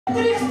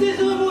Triste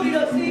yo morir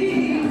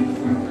así,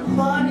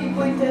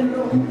 pánico y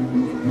terror,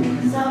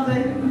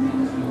 saber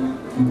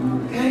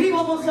que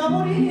íbamos a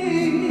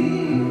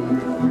morir.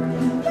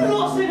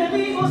 Los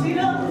enemigos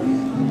irán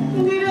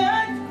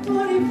directo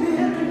al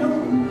infierno,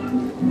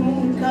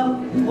 nunca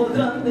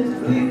podrán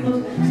destruirnos,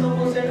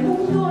 somos el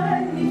mundo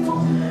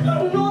étnico.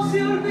 No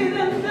se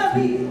olviden de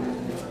mí,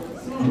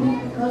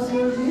 nunca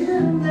se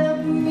olviden de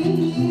mí.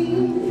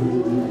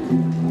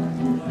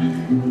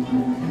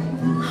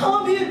 A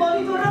mi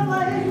hermanito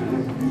Rafael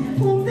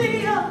un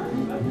día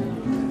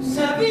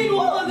se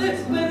vino a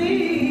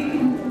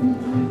despedir.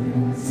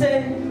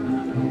 Sé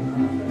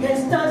que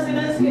estás en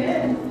el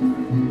cielo,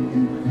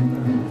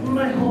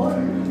 mejor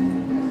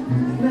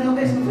de lo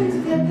que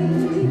sufriste aquí.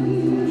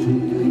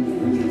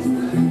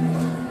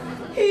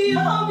 Y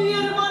a mi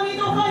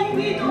hermanito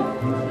Jaimito,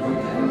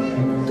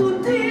 tú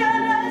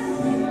tienes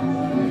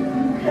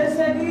que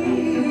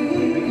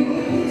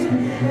seguir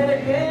el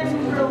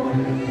ejemplo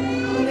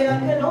de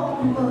aquel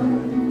hombre,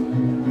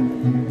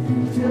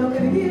 de lo que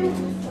vivió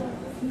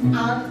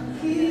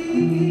aquí.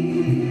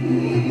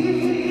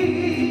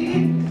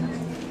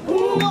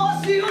 No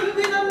se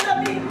olvidan de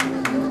mí,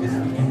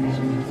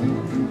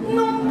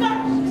 nunca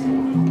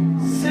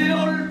se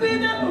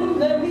olvidan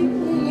de mí.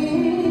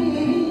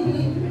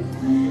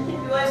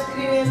 Yo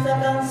escribí esta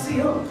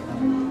canción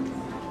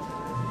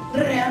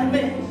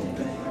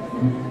realmente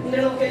de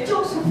lo que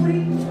yo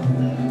sufrí.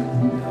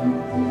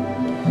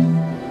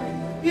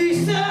 Y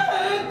sé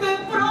que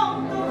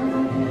pronto,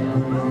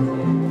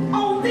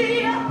 un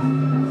día,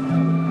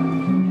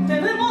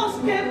 tenemos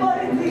que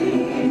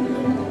partir.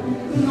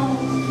 No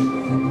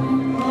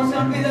se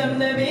olviden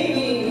de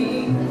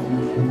mí,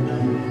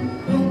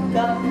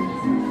 nunca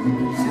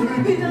se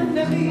olviden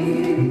de mí.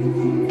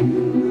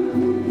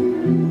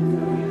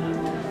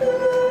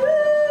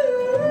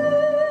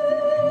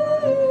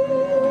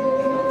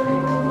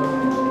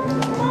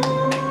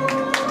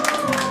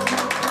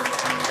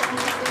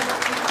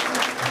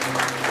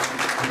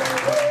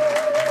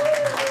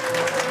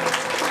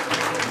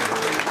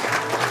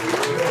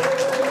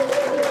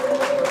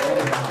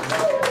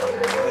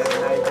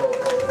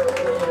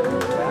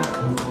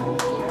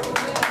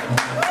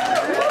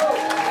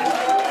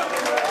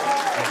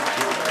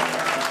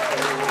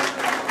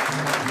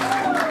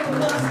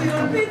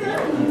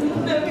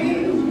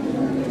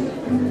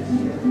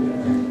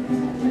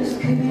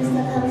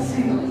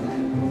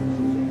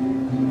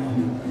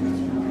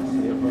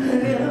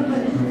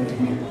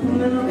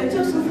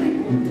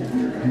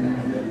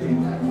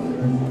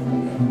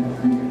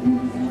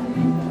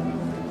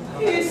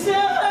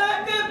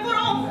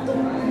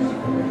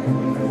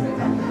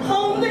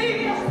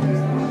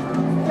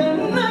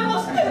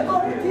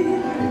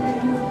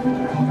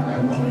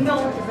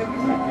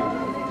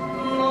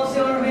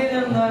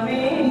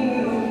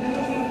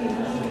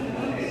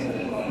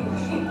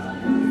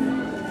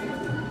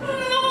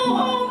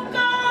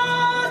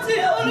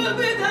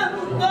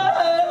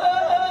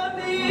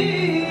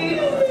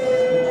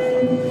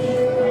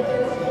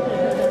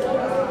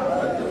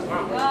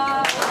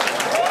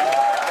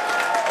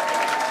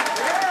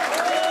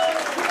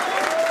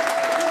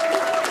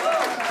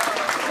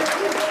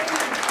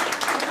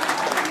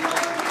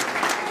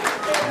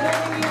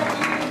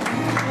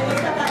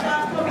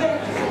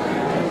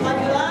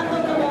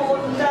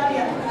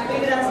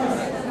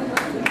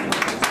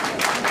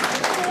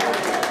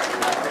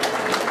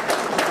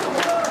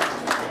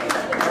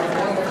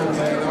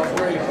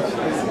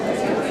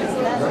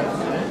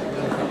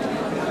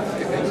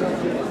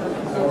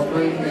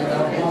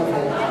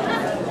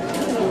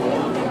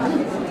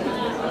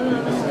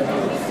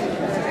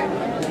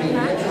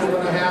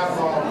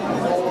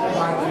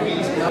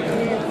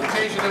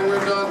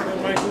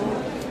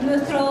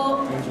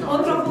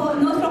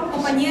 Nuestro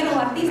compañero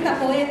artista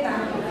poeta,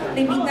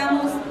 le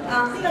invitamos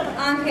a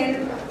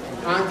Ángel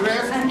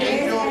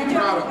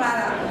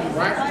Prada.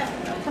 Right?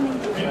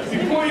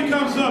 Before he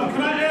comes up,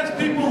 can I ask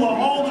people to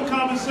hold the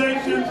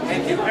conversation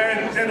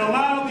and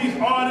allow these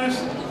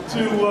artists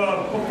to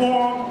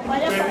perform?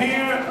 They're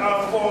here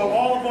for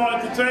all of our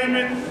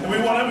entertainment, and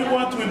we want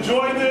everyone to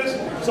enjoy this.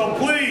 So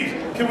please,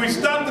 can we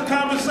stop the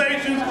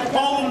conversations,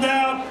 hold them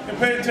down, and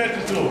pay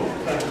attention to them?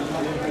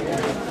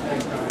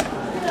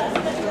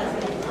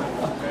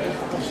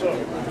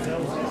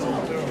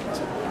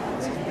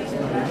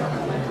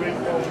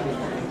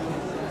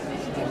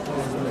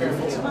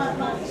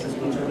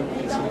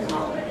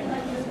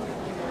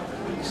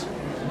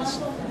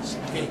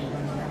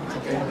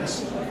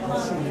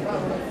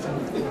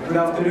 Good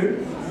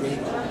afternoon.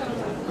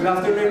 Good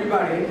afternoon,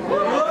 everybody.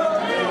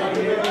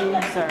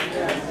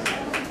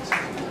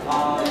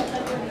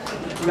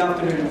 Good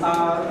afternoon.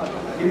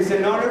 It is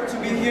an honor to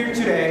be here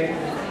today.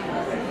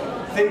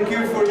 Thank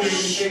you for the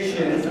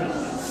invitation.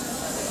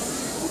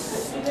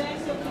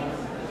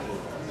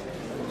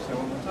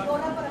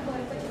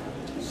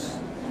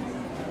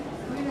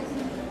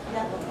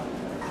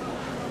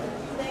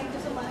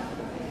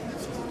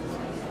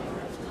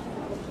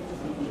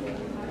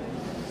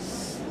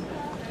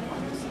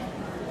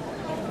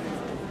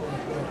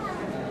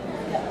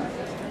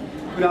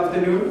 Good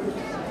afternoon.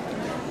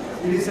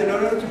 It is an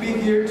honor to be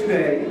here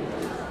today.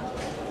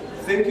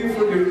 Thank you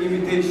for your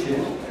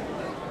invitation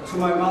to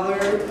my mother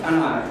and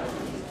I.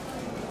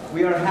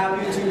 We are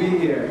happy to be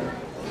here.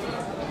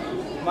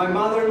 My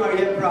mother,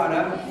 Maria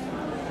Prada,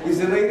 is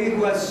the lady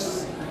who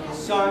has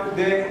sung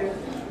the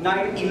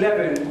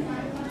 9/11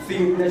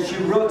 theme that she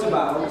wrote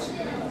about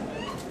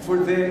for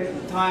the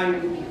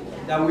time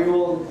that we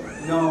all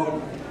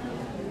know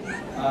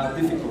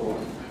difficult.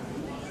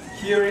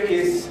 Here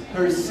is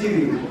her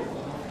CD.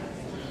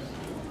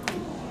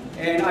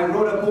 And I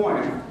wrote a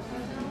poem.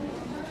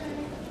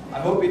 I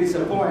hope it is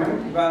a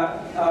poem, but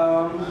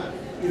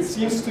it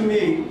seems to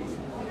me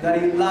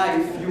that in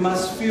life you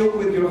must feel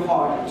with your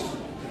heart.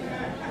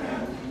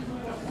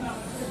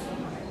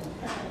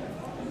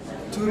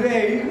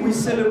 Today we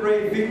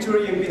celebrate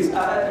victory and peace.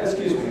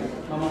 Excuse me,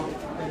 Mama.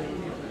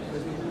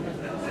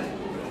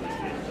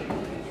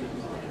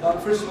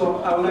 First of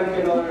all, I would like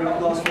another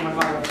applause for my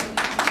mother.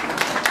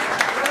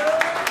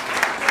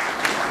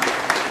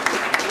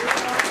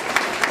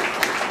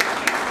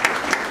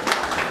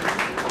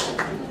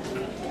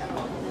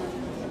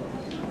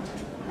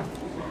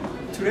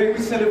 Today we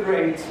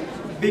celebrate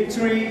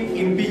victory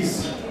in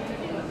peace.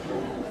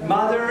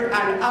 Mother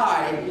and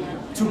I,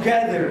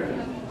 together,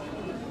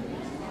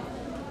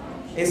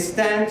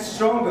 stand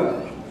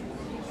stronger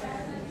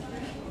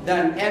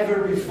than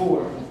ever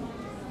before.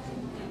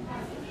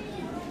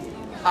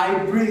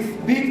 I breathe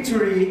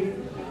victory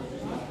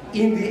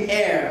in the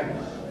air.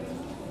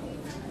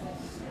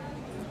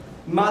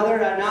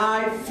 Mother and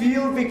I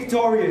feel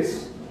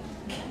victorious.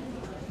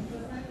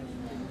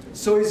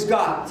 So is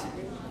God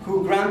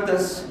who grants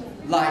us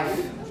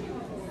life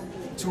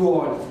to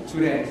all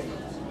today.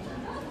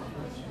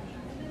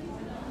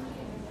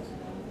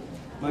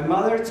 My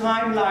mother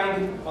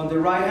timeline on the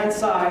right hand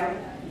side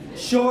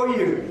show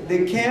you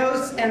the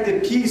chaos and the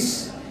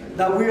peace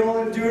that we all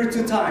endure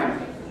to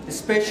time,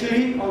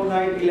 especially on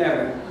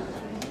 9/11.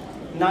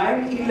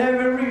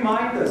 9/11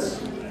 reminds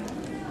us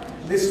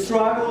the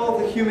struggle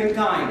of the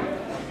humankind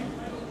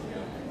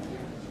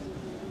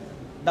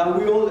that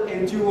we all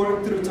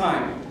endure through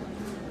time.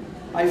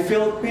 I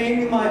felt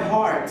pain in my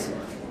heart,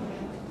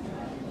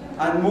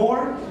 and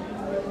more,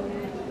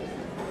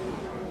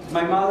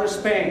 my mother's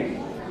pain.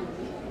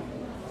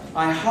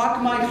 I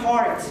hug my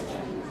heart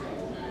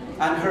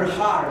and her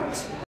heart